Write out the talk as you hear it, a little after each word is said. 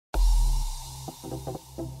I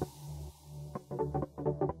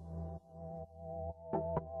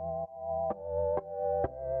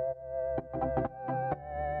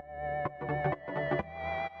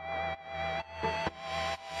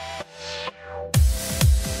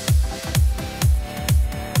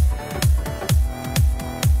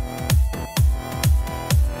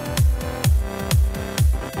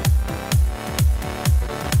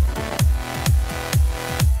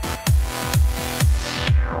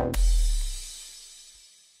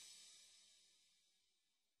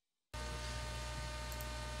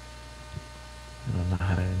don't know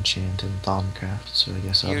how to enchant in Thaumcraft, so I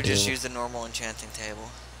guess I'll You do just it. use the normal enchanting table.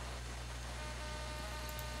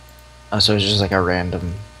 Oh, so it's just like a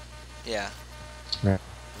random, Yeah, ra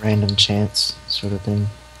random chance sort of thing.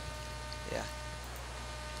 yeah.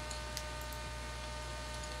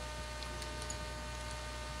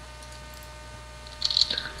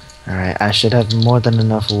 Alright, I should have more than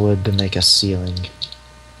enough wood to make a ceiling.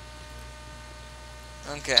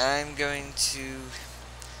 Okay, I'm going to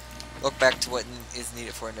look back to what is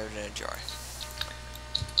needed for a node in a jar.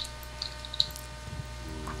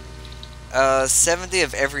 70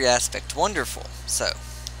 of every aspect. Wonderful. So,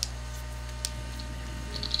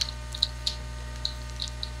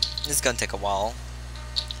 this is going to take a while.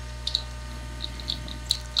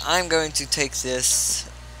 I'm going to take this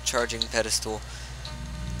charging pedestal,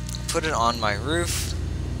 put it on my roof.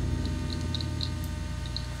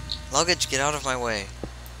 Luggage, get out of my way.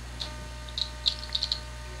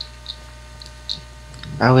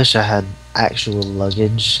 I wish I had actual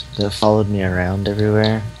luggage that followed me around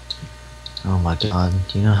everywhere. Oh my god,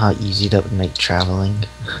 do you know how easy that would make traveling?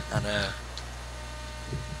 I know.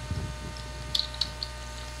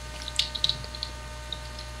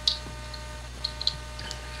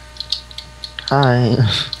 Hi.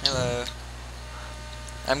 Hello.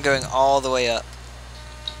 I'm going all the way up.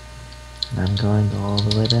 I'm going all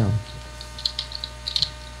the way down.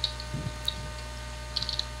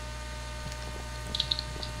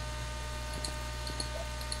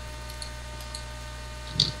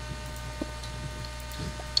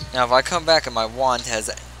 Now, if I come back and my wand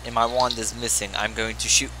is missing, I'm going to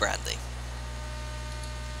shoot Bradley.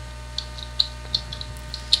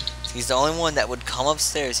 He's the only one that would come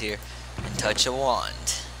upstairs here and touch a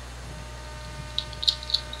wand.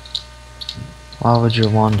 Why would your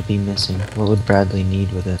wand be missing? What would Bradley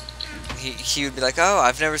need with it? He would be like, oh,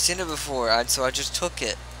 I've never seen it before, so I just took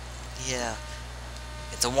it. Yeah.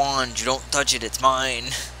 It's a wand, you don't touch it, it's mine.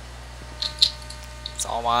 It's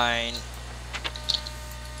all mine.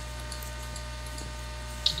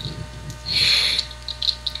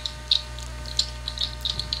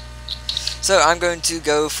 So I'm going to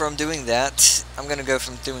go from doing that. I'm going to go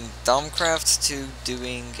from doing Thaumcraft to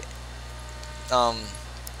doing,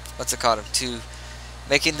 what's it called? To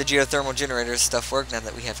making the geothermal generator stuff work now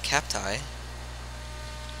that we have cacti.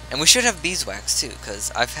 And we should have beeswax too,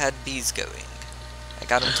 because I've had bees going. I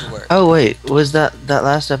got them to work. Oh wait, was that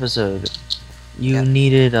last episode? You Yeah.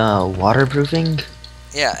 needed waterproofing?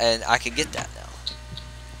 Yeah, and I can get that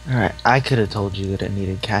now. Alright, I could have told you that it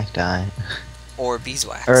needed cacti. Or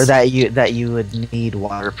beeswax. Or that you would need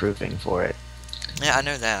waterproofing for it. Yeah, I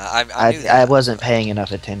know that. I knew that. I wasn't paying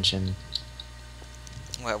enough attention.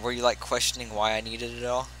 What, were you like questioning why I needed it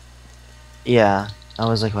all? Yeah, I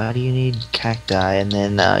was like, why do you need cacti? And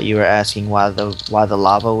then you were asking why the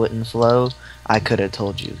lava wouldn't flow. I could have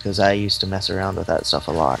told you because I used to mess around with that stuff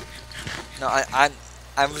a lot. No,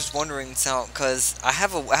 I was wondering, so because I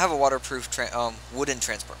have a waterproof wooden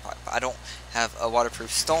transport pipe. I don't have a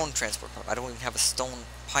waterproof stone transport pipe. I don't even have a stone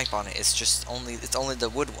pipe on it. It's only the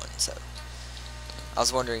wood one. So I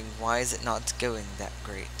was wondering, why is it not going that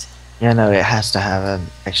great? Yeah, no, it has to have an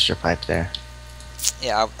extra pipe there.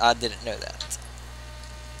 Yeah, I didn't know that.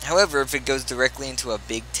 However, if it goes directly into a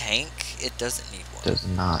big tank, it doesn't need one. Does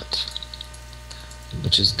not.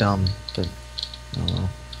 Which is dumb, but oh well.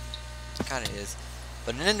 It kind of is.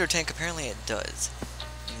 But an ender tank, apparently it does.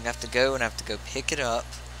 You have to go pick it up.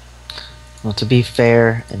 Well, to be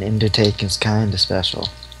fair, an ender tank is kind of special.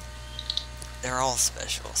 They're all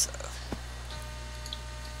special, so.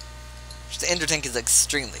 The ender tank is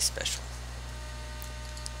extremely special.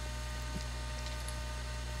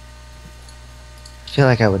 I feel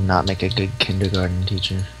like I would not make a good kindergarten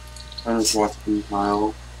teacher. I just watched him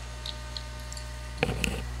smile.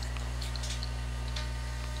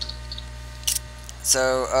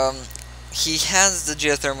 So, he has the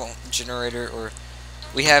geothermal generator, or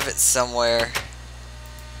we have it somewhere.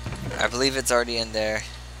 I believe it's already in there.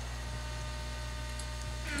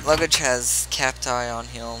 Luggage has cacti on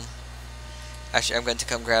him. Actually, I'm going to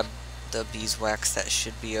come grab the beeswax that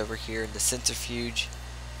should be over here in the centrifuge.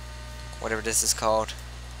 whatever this is called.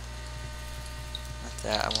 Not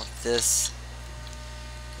that. I want this.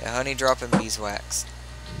 Yeah, honey drop and beeswax.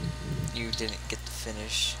 You didn't get to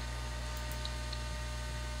finish.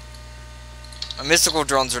 My mystical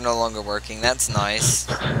drones are no longer working. That's nice.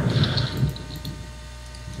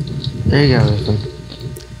 There you go, Ethan.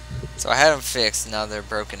 So I had them fixed, and now they're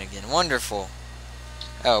broken again. Wonderful.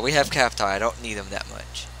 Oh, we have cacti. I don't need them that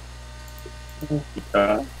much.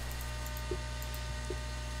 Yeah.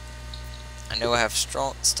 I know I have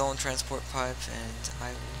stone transport pipe, and I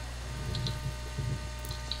will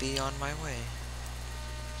be on my way.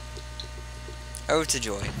 Oh, to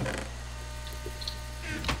joy.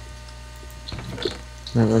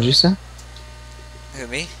 Wait, what'd you say? Who,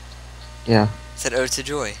 me? Yeah. Said oh to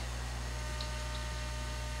joy.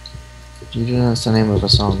 You do know that's the name of a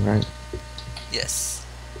song, right? Yes.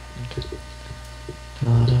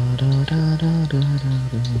 Where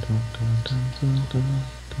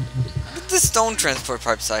did the stone transport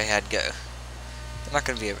pipes I had go? They're not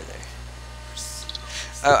gonna be over there.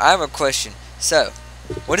 Oh, I have a question. So,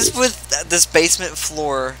 what is with this basement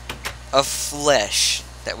floor of flesh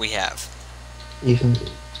that we have? Ethan.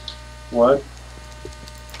 What?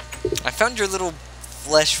 I found your little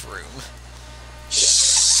flesh room.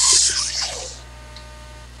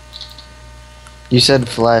 You said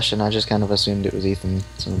flesh, and I just kind of assumed it was Ethan.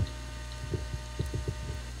 So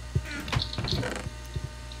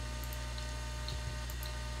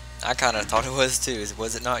I kind of thought it was too.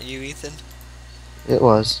 Was it not you, Ethan? it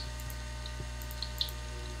was.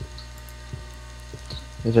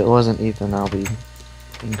 If it wasn't Ethan, I'll be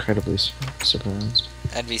incredibly surprised.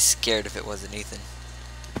 I'd be scared if it wasn't Ethan.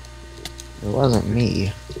 It wasn't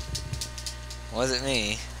me. Was it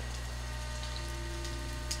me?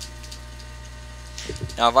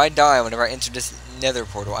 Now, if I die whenever I enter this nether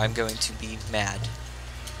portal, I'm going to be mad.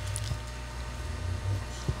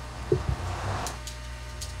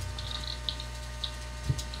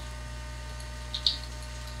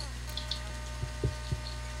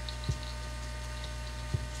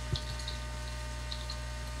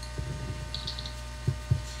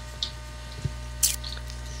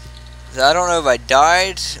 So I don't know if I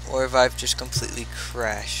died or if I've just completely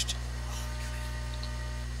crashed.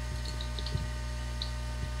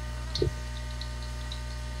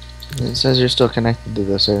 It says you're still connected to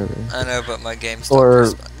the server. I know, but my game stopped Or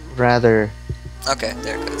responding. rather, Okay,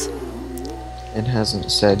 there it goes. it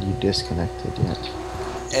hasn't said you disconnected yet.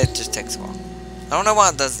 It just takes a while. I don't know why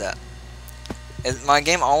it does that. My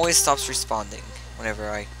game always stops responding whenever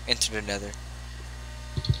I enter the nether.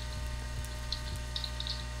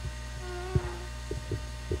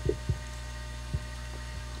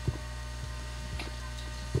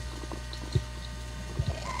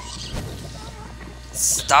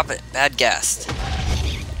 Stop it, bad ghast.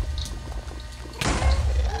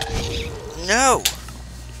 No!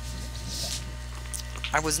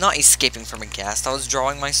 I was not escaping from a ghast, I was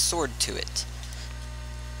drawing my sword to it.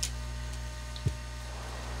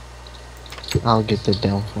 I'll get the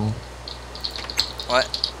downfall.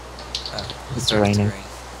 What? Oh, It's started to raining. rain.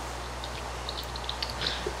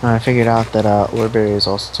 I figured out that oreberries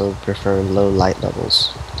also prefer low light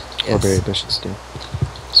levels. Yes. Oreberry bushes do.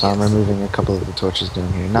 So I'm Yes. removing a couple of the torches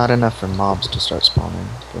down here. Not enough for mobs to start spawning,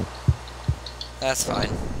 but That's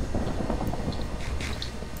fine.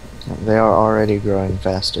 they are already growing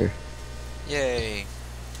faster. Yay.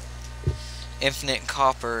 Infinite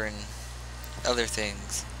copper and other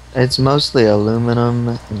things. It's mostly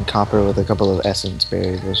aluminum and copper with a couple of essence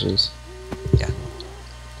berry bushes.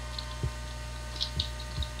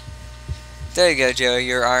 There you go, Joey,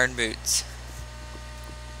 your iron boots.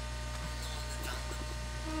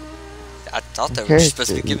 I thought they were Okay, supposed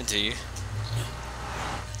to be dude. given to you.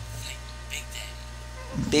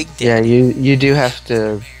 Big Daddy. Yeah, you do have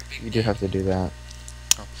to do that.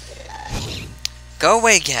 Go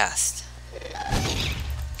away, Ghast.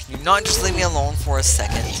 Can you not just leave me alone for a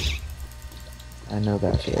second? I know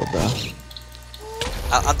that feel, bro.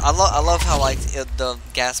 I love how like the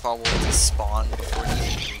gas ball will just spawn before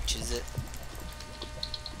he even reaches it.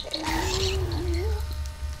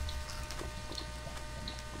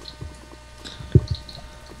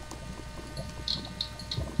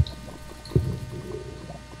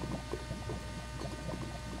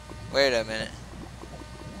 Wait a minute.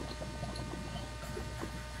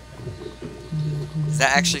 Is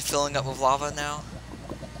that actually filling up with lava now?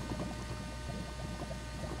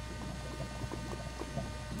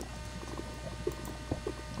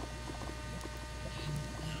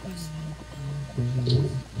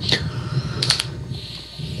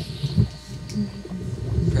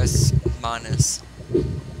 Press minus.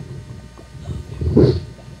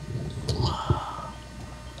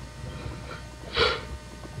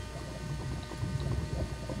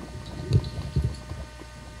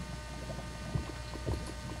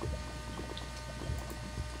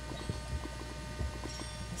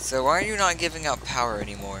 So why are you not giving out power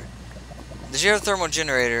anymore? The geothermal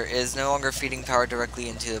generator is no longer feeding power directly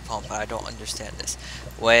into the pump. I don't understand this.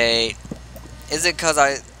 Wait, is it because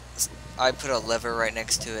I put a lever right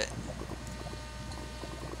next to it?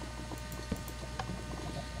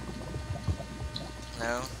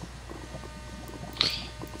 No?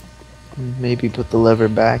 Maybe put the lever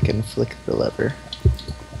back and flick the lever.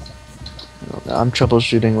 I don't know. I'm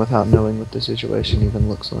troubleshooting without knowing what the situation even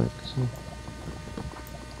looks like. So.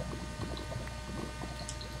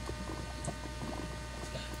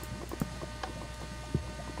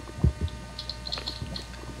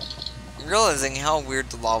 I'm realizing how weird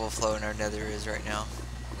the lava flow in our nether is right now.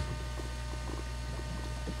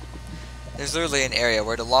 There's literally an area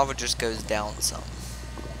where the lava just goes down some.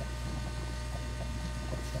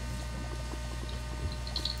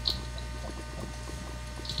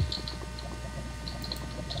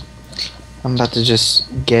 I'm about to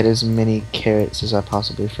just get as many carrots as I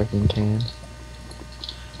possibly freaking can.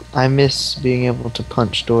 I miss being able to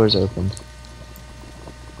punch doors open.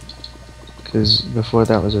 Because before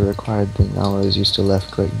that was a required thing, I always used to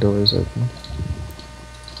left click doors open.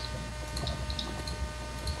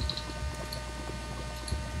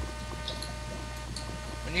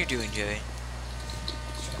 What are you doing, Joey?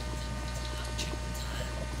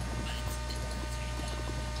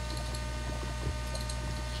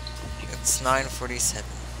 It's 9:47.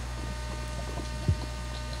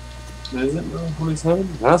 Is it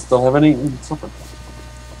 9:47? I still haven't eaten supper.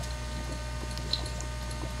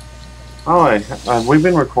 Oh, we've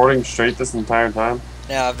been recording straight this entire time?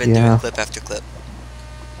 Yeah, I've been doing clip after clip.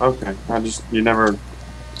 Okay, you never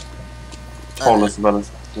told us about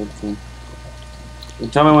it.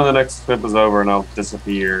 Tell me when the next clip is over and I'll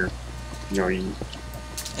disappear. Joey.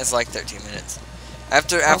 It's like 13 minutes.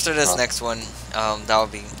 After this next one, that'll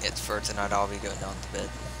be it for tonight. I'll be going down to bed.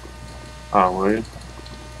 Oh, will you?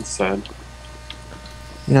 It's sad.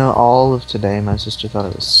 You know, all of today, my sister thought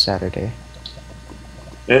it was Saturday.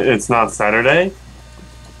 It's not Saturday?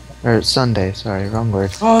 Or Sunday, sorry, wrong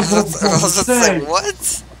word. Oh, I was about to say,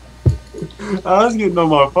 what? I was getting on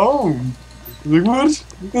my phone. Like, what?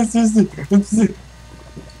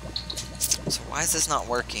 So why is this not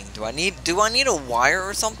working? Do I need a wire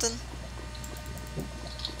or something?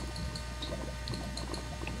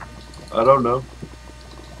 I don't know.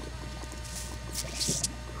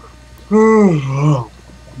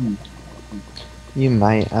 You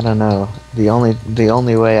might, I don't know. The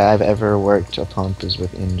only way I've ever worked a pump is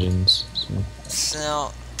with engines. So.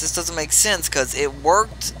 Now, this doesn't make sense because it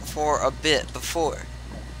worked for a bit before.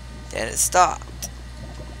 Then it stopped.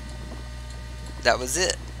 That was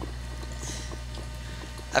it.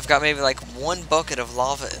 I've got maybe like one bucket of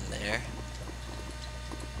lava in there.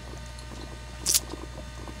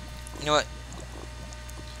 You know what?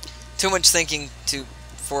 Too much thinking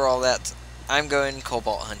for all that. I'm going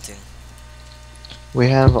cobalt hunting. We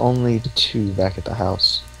have only 2 back at the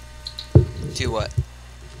house. 2 what?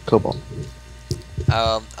 Cobalt.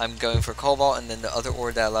 I'm going for cobalt and then the other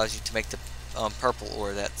ore that allows you to make the purple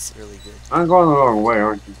ore. That's really good. I'm going the wrong way,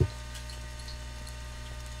 aren't you?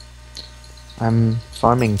 I'm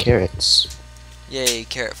farming carrots. Yay,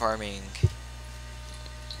 carrot farming.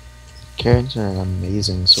 Carrots are an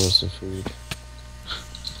amazing source of food.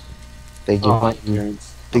 They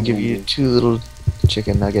give you 2 little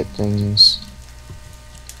chicken nugget things.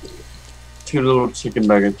 2 little chicken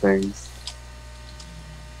nugget things.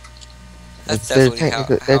 That's they're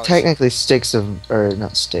definitely they're technically sticks of, or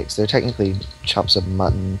not sticks. They're technically chops of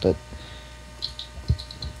mutton, but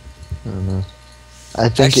I don't know. I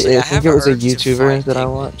think Actually, I think it was a YouTuber that I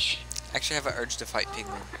pigmen. watch. Actually, I have an urge to fight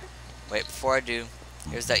pigmen. Wait, before I do,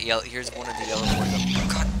 here's one of the yellow ones. Oh,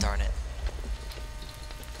 God darn it!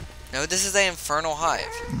 No, this is an infernal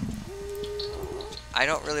hive. I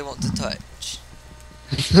don't really want to touch.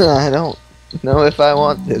 I don't know if I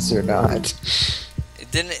want this or not.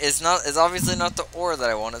 It's obviously not the ore that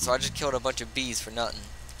I wanted, so I just killed a bunch of bees for nothing.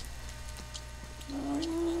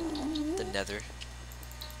 The nether.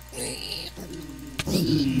 I've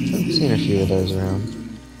seen a few of those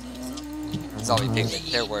around. Zombie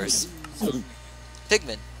pigmen, they're worse.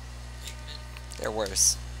 Pigmen. They're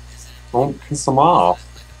worse. Don't piss them off.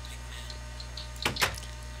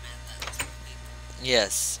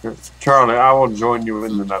 Yes. Charlie, I will join you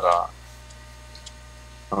in the nether.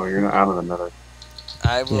 Oh, you're not out of the nether.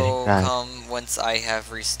 I will Yeah, come once I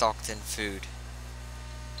have restocked in food.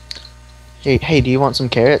 Hey, do you want some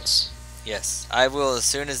carrots? Yes, I will as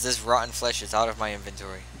soon as this rotten flesh is out of my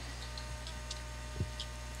inventory.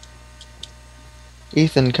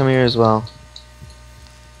 Ethan, come here as well.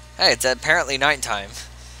 Hey, it's apparently nighttime.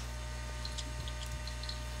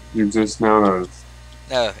 You just now noticed.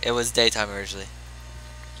 No, it was daytime originally.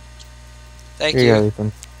 Thank Here you you. go,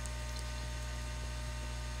 Ethan.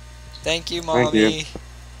 Thank you, Thank you. mommy.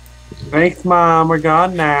 Thanks, Mom. We're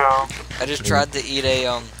gone now. I just tried to eat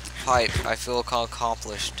a pipe. I feel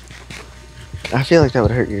accomplished. I feel like that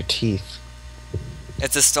would hurt your teeth.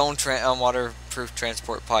 It's a stone waterproof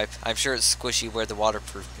transport pipe. I'm sure it's squishy where the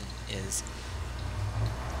waterproofing is.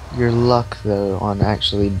 Your luck, though, on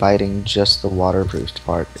actually biting just the waterproofed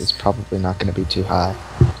part is probably not going to be too high.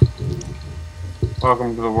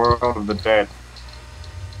 Welcome to the world of the dead.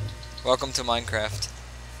 Welcome to Minecraft.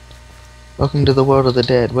 Welcome to the world of the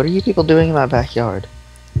dead. What are you people doing in my backyard?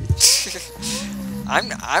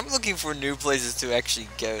 I'm looking for new places to actually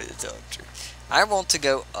go to tell the truth. I want to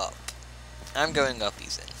go up. I'm going up,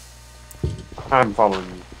 Ethan. I'm following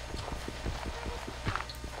you.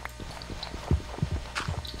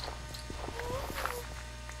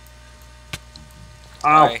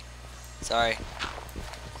 Ow. Sorry. Sorry.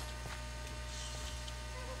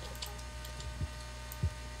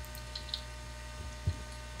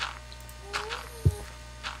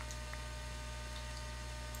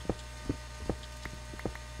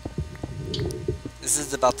 This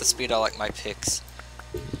is about the speed I like my picks.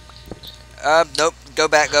 Nope. Go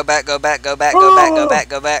back, go back, go back, go back, go back, go back,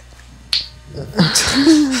 go back.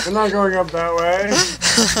 We're not going up that way.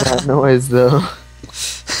 That noise, though.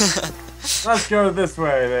 Let's go this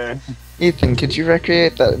way then. Ethan, could you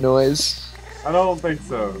recreate that noise? I don't think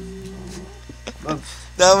so.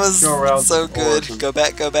 Let's That was go around so the good. forest. Go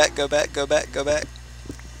back, go back, go back, go back, go back.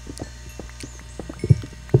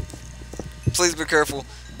 Please be careful.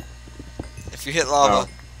 If you hit lava,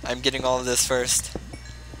 I'm getting all of this first.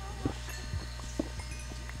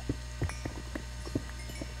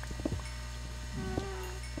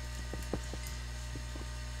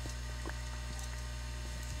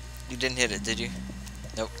 You didn't hit it, did you?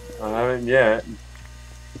 Nope. I haven't yet.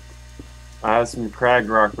 I have some crag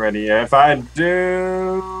rock ready. If I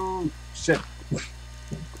do... Shit.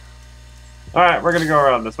 Alright, we're gonna go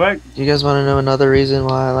around this way. Do you guys want to know another reason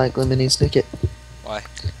why I like Lemony Snicket? Why?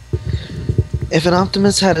 If an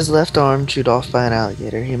Optimus had his left arm chewed off by an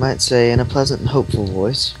alligator, he might say in a pleasant and hopeful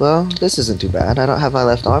voice, "Well, this isn't too bad. I don't have my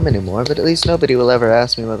left arm anymore, but at least nobody will ever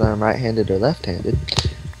ask me whether I'm right-handed or left-handed."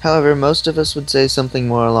 However, most of us would say something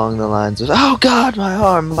more along the lines of, "Oh God, my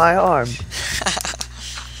arm, my arm."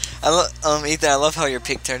 Ethan, I love how your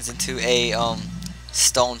pick turns into a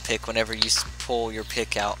stone pick whenever you pull your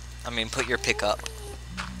pick out. I mean, put your pick up.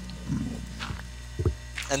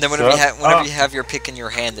 And then whenever you have your pick in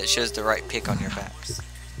your hand, it shows the right pick on your back. Yes.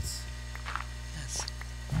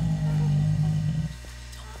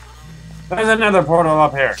 There's another portal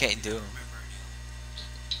up here. Can't do 'em.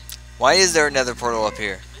 Why is there another portal up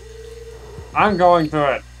here? I'm going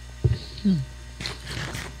through it.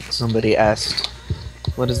 Somebody asked,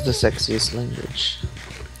 "What is the sexiest language?" It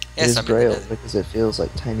Yes, is I'm in the Braille nether. because it feels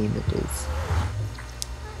like tiny nipples.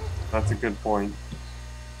 That's a good point.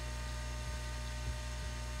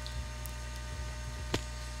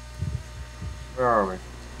 Where are we? Our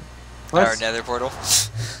What's nether portal.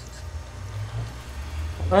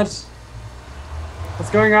 what's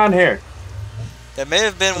going on here? That may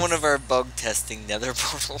have been one of our bug testing nether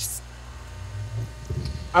portals.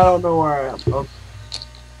 I don't know where I am. Oh.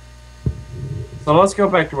 So let's go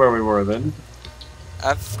back to where we were then.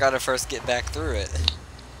 I've got to first get back through it.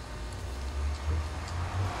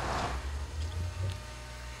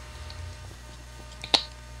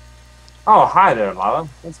 Oh, hi there, Lala.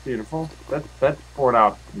 That's beautiful. That poured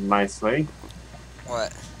out nicely.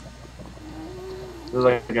 What? There's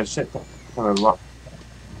like a shit ton of luck.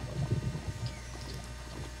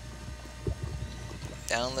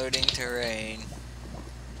 Downloading terrain.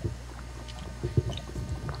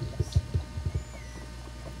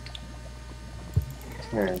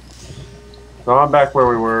 Okay. So I'm back where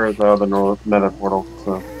we were at the other nether portal.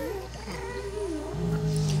 So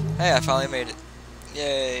Hey, I finally made it.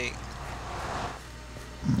 Yay.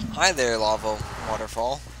 Hi there, lava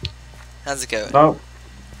waterfall. How's it going?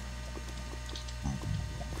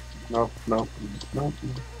 nope. Nope.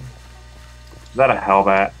 Is that a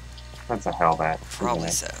hellbat? That's a hellbat. Probably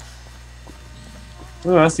so.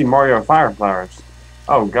 Ooh, I see Mario fire flowers.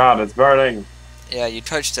 Oh god, it's burning. Yeah, you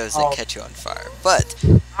touch those, Oh. they catch you on fire. But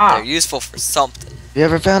Ah, they're useful for something. Have you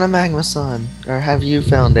ever found a magma slime? Or have you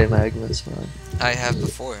found a magma slime? I have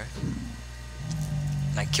before.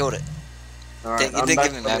 And I killed it. alright, It I'm did back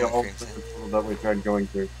give me to the magma old creams, yeah. portal that we tried going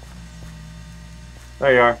through.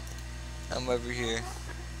 There you are. I'm over here.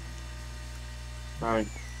 Alright.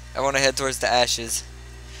 I want to head towards the ashes.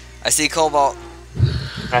 I see cobalt.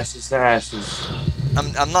 Ashes to ashes.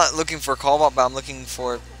 I'm not looking for cobalt, but I'm looking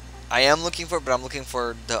for I am looking for it, but I'm looking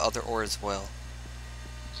for the other ore as well.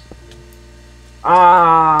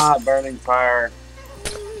 Ah, burning fire.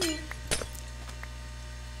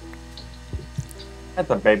 That's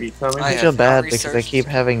a baby coming. I I feel have not bad because I keep researched.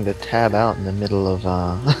 having to tab out in the middle of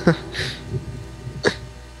Are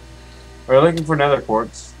you looking for nether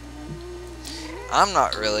quartz? I'm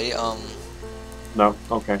not really. No.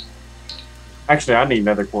 Okay. Actually, I need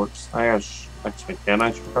nether quartz. Actually, can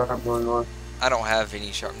I start going on? I don't have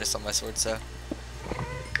any sharpness on my sword, so.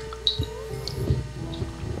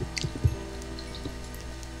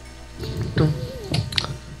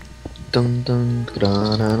 dun, dun, dun,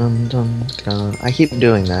 dun, dun, dun. I keep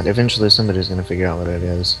doing that. Eventually somebody's gonna figure out what it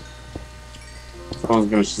is. Someone's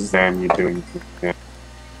gonna Shazam you doing that.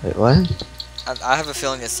 Wait, what? I have a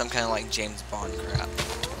feeling it's some kind of like James Bond crap.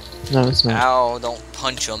 No, it's not. Ow! Don't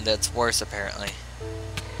punch him. That's worse, apparently.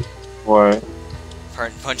 What?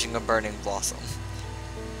 Punching a burning blossom.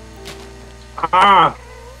 Ah!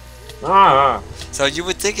 Ah! So you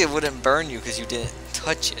would think it wouldn't burn you because you didn't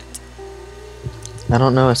touch it. I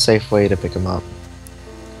don't know a safe way to pick them up.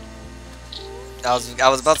 I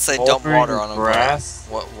was about to say dump Smoldering water on them. grass?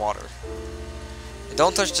 What water?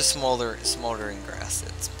 Don't touch the smoldering grass.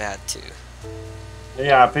 It's bad too.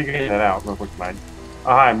 Yeah, I figured that out real quick, man. Oh,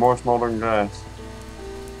 hi, more smoldering grass.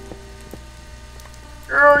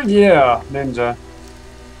 Oh, yeah, ninja.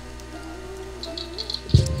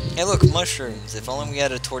 Hey, look, mushrooms. If only we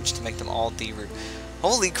had a torch to make them all de-root.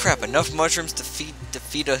 Holy crap! Enough mushrooms to feed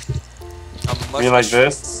a mushroom. Me like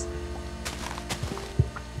this?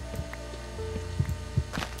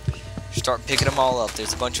 Start picking them all up.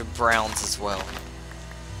 There's a bunch of browns as well.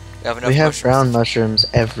 We have enough We have mushrooms brown to- mushrooms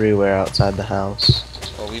everywhere outside the house.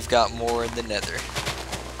 Well, we've got more in the nether.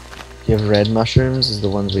 You have red mushrooms is the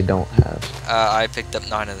ones we don't have. I picked up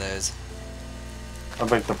 9 of those. I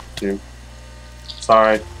picked up 2.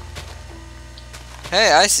 Sorry.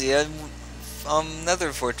 Hey, I see a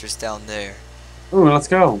nether fortress down there. Ooh, let's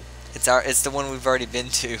go. It's the one we've already been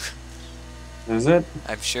to. Is it?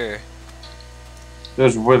 I'm sure.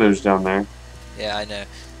 There's withers down there. Yeah, I know.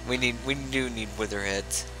 We do need wither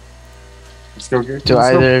heads. Let's go get Do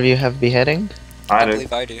let's go. either of you have beheading? I do.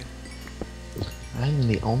 believe I do. I'm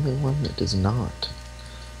the only one that does not.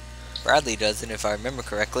 Bradley doesn't, if I remember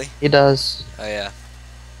correctly. He does. Oh yeah.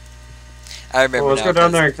 I remember Well, let's now. go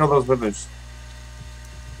down 'Cause there and kill those withers.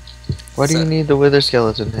 Why do you So- need the wither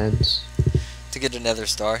skeleton heads? to get a nether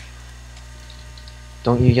star,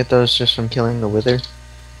 Don't you get those just from killing the wither?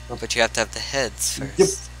 but you have to have the heads first.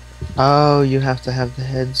 Yep. Oh, you have to have the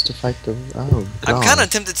heads to fight the. Oh, I'm God. kind of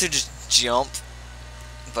tempted to just jump,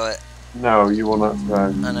 but No, you will not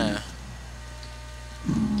survive. I know.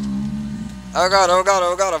 Oh god! Oh god!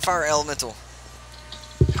 Oh god! A fire elemental.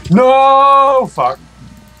 No! Fuck.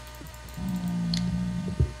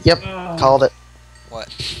 Yep, called it. What?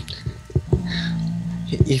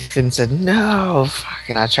 Ethan said, no, fuck,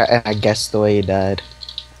 and I guessed the way he died.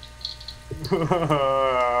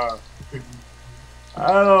 I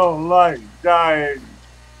don't like dying.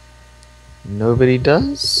 Nobody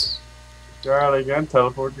does? Charlie, can I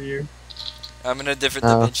teleport to you? I'm in a different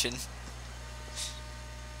Oh. dimension.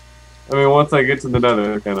 I mean, once I get to the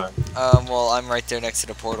nether, can I? Well, I'm right there next to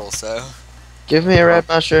the portal, so Give me a red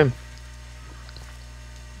mushroom.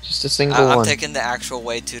 Just a single I'm one. taking the actual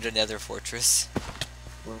way to the nether fortress.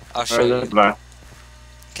 I'll show you. Blah.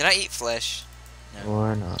 Can I eat flesh?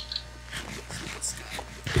 Or not.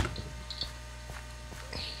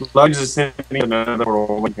 Lug just sent me another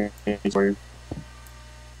portal for you.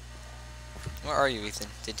 Where are you, Ethan?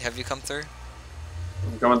 Have you come through?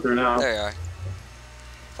 I'm coming through now. There you are.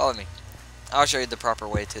 Follow me. I'll show you the proper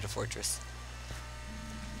way to the fortress.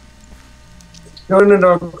 No,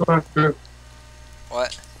 go back through.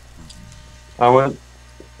 What? I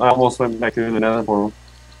almost went back through the nether portal.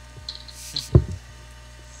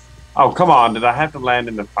 Oh, come on. Did I have to land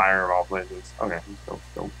in the fire of all places? Okay, go.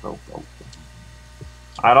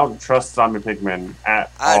 I don't trust zombie pigmen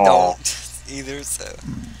at I all. don't either, so.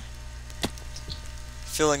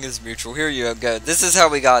 Feeling is mutual. Here you go. This is how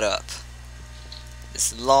we got up.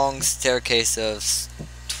 This long staircase of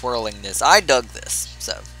twirlingness. I dug this,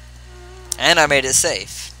 so. And I made it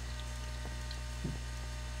safe.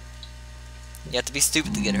 You have to be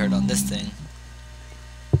stupid to get hurt on this thing.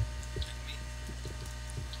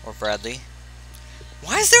 Or Bradley.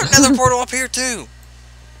 Why is there another portal up here too?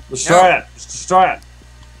 Destroy it. Just destroy it.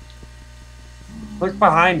 Look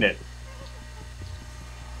behind it.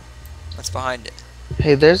 What's behind it?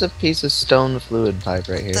 Hey, there's a piece of stone fluid pipe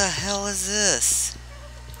right What the here. hell is this?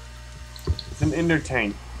 It's an ender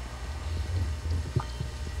tank.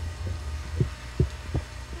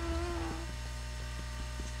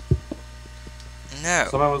 No.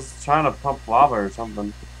 Somebody was trying to pump lava or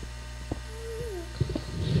something.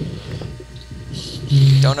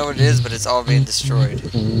 Don't know what it is, but it's all being destroyed.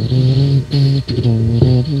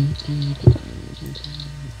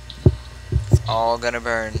 It's all gonna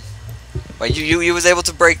burn. But you was able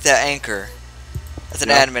to break that anchor. That's an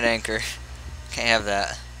admin anchor. Can't have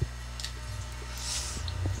that.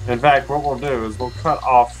 In fact, what we'll do is we'll cut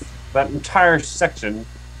off that entire section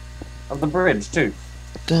of the bridge too.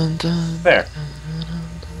 Dun, dun, There. dun, dun,